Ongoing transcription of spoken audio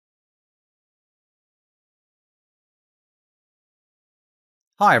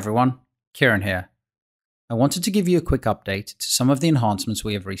Hi everyone, Kieran here. I wanted to give you a quick update to some of the enhancements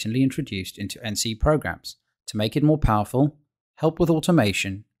we have recently introduced into NC programs to make it more powerful, help with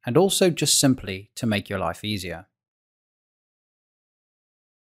automation, and also just simply to make your life easier.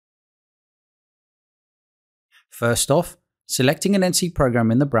 First off, selecting an NC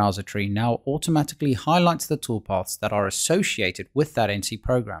program in the browser tree now automatically highlights the toolpaths that are associated with that NC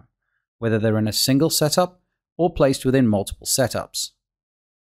program, whether they're in a single setup or placed within multiple setups.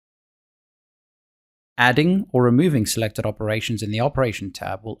 Adding or removing selected operations in the Operation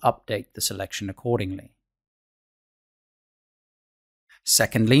tab will update the selection accordingly.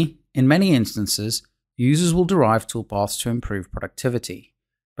 Secondly, in many instances, users will derive toolpaths to improve productivity,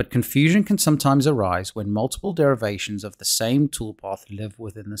 but confusion can sometimes arise when multiple derivations of the same toolpath live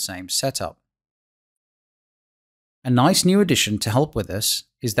within the same setup. A nice new addition to help with this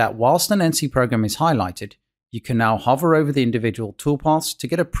is that whilst an NC program is highlighted, you can now hover over the individual toolpaths to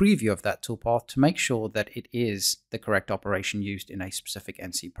get a preview of that toolpath to make sure that it is the correct operation used in a specific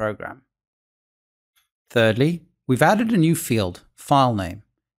NC program. Thirdly, we've added a new field, file name,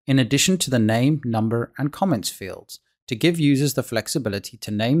 in addition to the name, number, and comments fields to give users the flexibility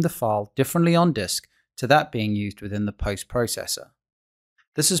to name the file differently on disk to that being used within the post processor.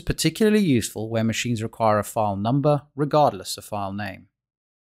 This is particularly useful where machines require a file number regardless of file name.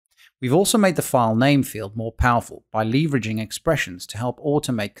 We've also made the file name field more powerful by leveraging expressions to help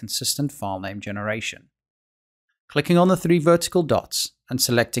automate consistent file name generation. Clicking on the three vertical dots and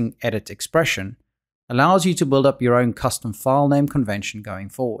selecting Edit Expression allows you to build up your own custom file name convention going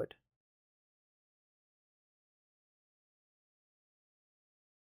forward.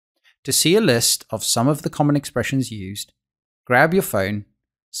 To see a list of some of the common expressions used, grab your phone,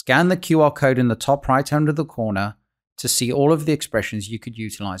 scan the QR code in the top right hand of the corner to see all of the expressions you could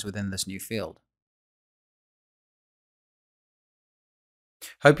utilize within this new field.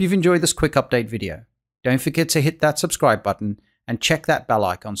 Hope you've enjoyed this quick update video. Don't forget to hit that subscribe button and check that bell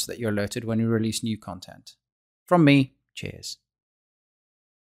icon so that you're alerted when we release new content. From me, cheers.